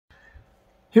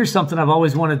Here's something I've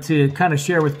always wanted to kind of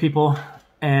share with people,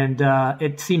 and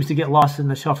it seems to get lost in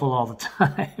the shuffle all the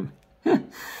time.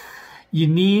 You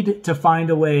need to find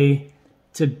a way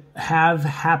to have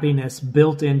happiness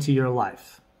built into your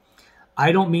life.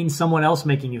 I don't mean someone else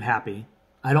making you happy.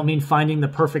 I don't mean finding the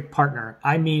perfect partner.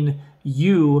 I mean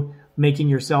you making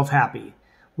yourself happy,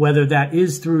 whether that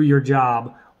is through your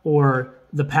job or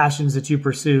the passions that you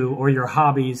pursue or your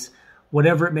hobbies,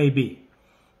 whatever it may be.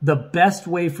 The best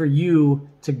way for you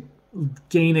to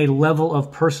gain a level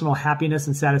of personal happiness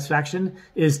and satisfaction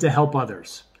is to help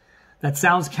others. That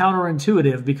sounds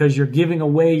counterintuitive because you're giving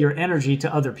away your energy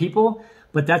to other people,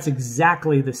 but that's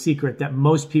exactly the secret that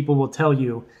most people will tell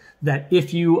you, that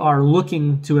if you are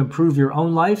looking to improve your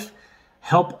own life,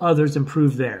 help others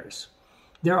improve theirs.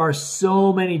 There are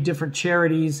so many different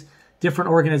charities, different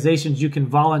organizations you can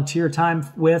volunteer time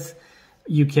with.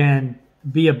 You can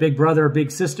be a big brother or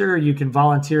big sister. You can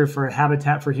volunteer for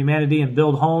Habitat for Humanity and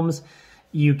build homes.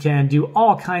 You can do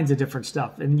all kinds of different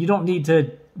stuff. And you don't need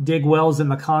to dig wells in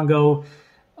the Congo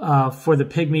for the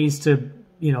pygmies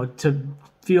to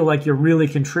feel like you're really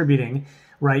contributing,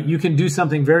 right? You can do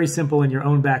something very simple in your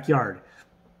own backyard.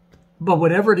 But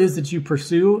whatever it is that you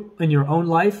pursue in your own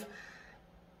life,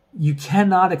 you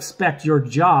cannot expect your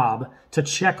job to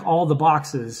check all the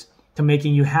boxes to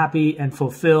making you happy and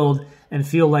fulfilled and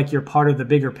feel like you're part of the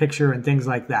bigger picture and things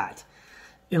like that.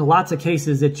 In lots of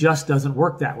cases, it just doesn't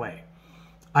work that way.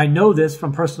 I know this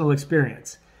from personal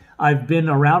experience. I've been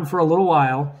around for a little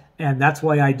while, and that's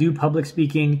why I do public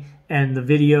speaking and the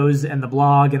videos and the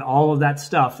blog and all of that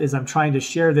stuff, is I'm trying to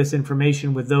share this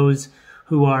information with those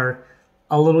who are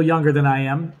a little younger than I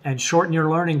am and shorten your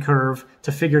learning curve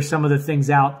to figure some of the things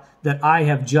out that I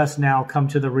have just now come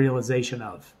to the realization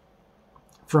of.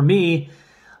 For me,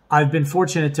 I've been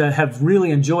fortunate to have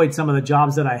really enjoyed some of the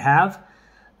jobs that I have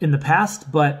in the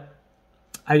past, but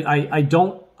I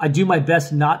do my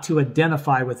best not to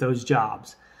identify with those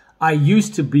jobs. I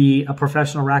used to be a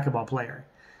professional racquetball player,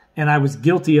 and I was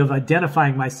guilty of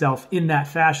identifying myself in that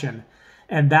fashion,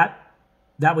 and that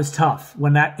was tough.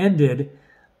 When that ended,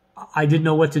 I didn't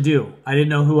know what to do. I didn't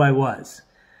know who I was.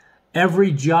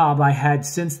 Every job I had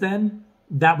since then,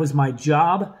 that was my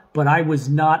job, but I was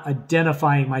not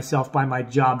identifying myself by my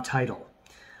job title.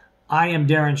 I am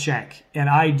Darren Shank, and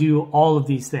I do all of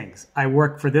these things. I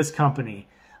work for this company.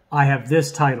 I have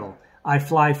this title. I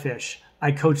fly fish.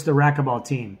 I coach the racquetball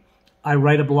team. I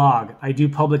write a blog. I do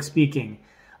public speaking.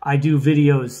 I do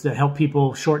videos that help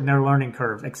people shorten their learning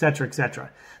curve, etc., etc.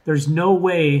 There's no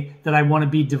way that I want to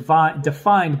be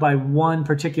defined by one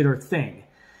particular thing.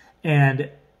 And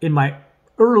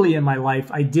early in my life,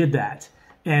 I did that.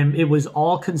 And it was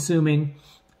all consuming,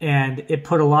 and it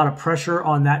put a lot of pressure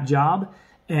on that job.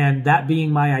 And that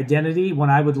being my identity, when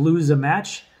I would lose a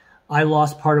match, I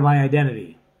lost part of my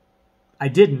identity. I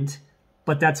didn't,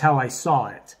 but that's how I saw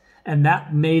it. And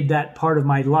that made that part of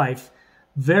my life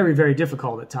very, very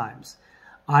difficult at times.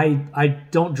 I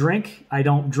don't drink. I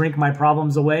don't drink my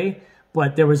problems away,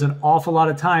 but there was an awful lot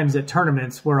of times at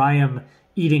tournaments where I am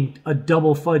eating a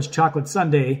double fudge chocolate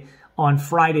sundae on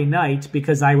Friday night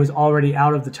because I was already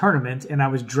out of the tournament and I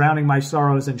was drowning my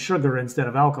sorrows in sugar instead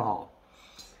of alcohol.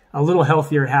 A little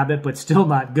healthier habit, but still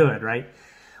not good, right?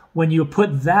 When you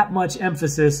put that much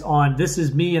emphasis on this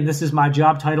is me and this is my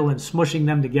job title and smushing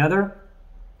them together,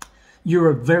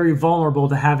 you're very vulnerable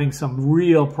to having some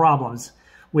real problems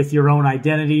with your own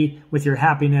identity, with your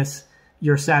happiness,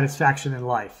 your satisfaction in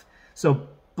life. So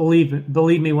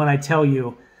believe me when I tell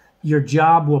you, your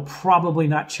job will probably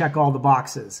not check all the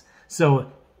boxes.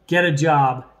 So get a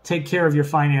job, take care of your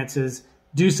finances,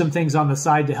 do some things on the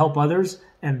side to help others,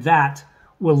 and that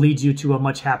will lead you to a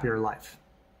much happier life.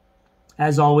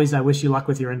 As always, I wish you luck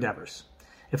with your endeavors.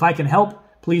 If I can help,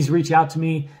 please reach out to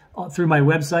me through my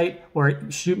website or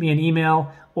shoot me an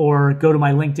email or go to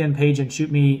my LinkedIn page and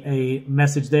shoot me a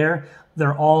message there.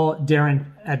 They're all Darren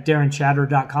at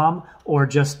darrenchatter.com or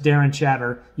just Darren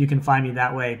Chatter. You can find me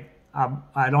that way.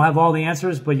 I don't have all the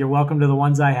answers, but you're welcome to the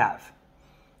ones I have.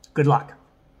 Good luck.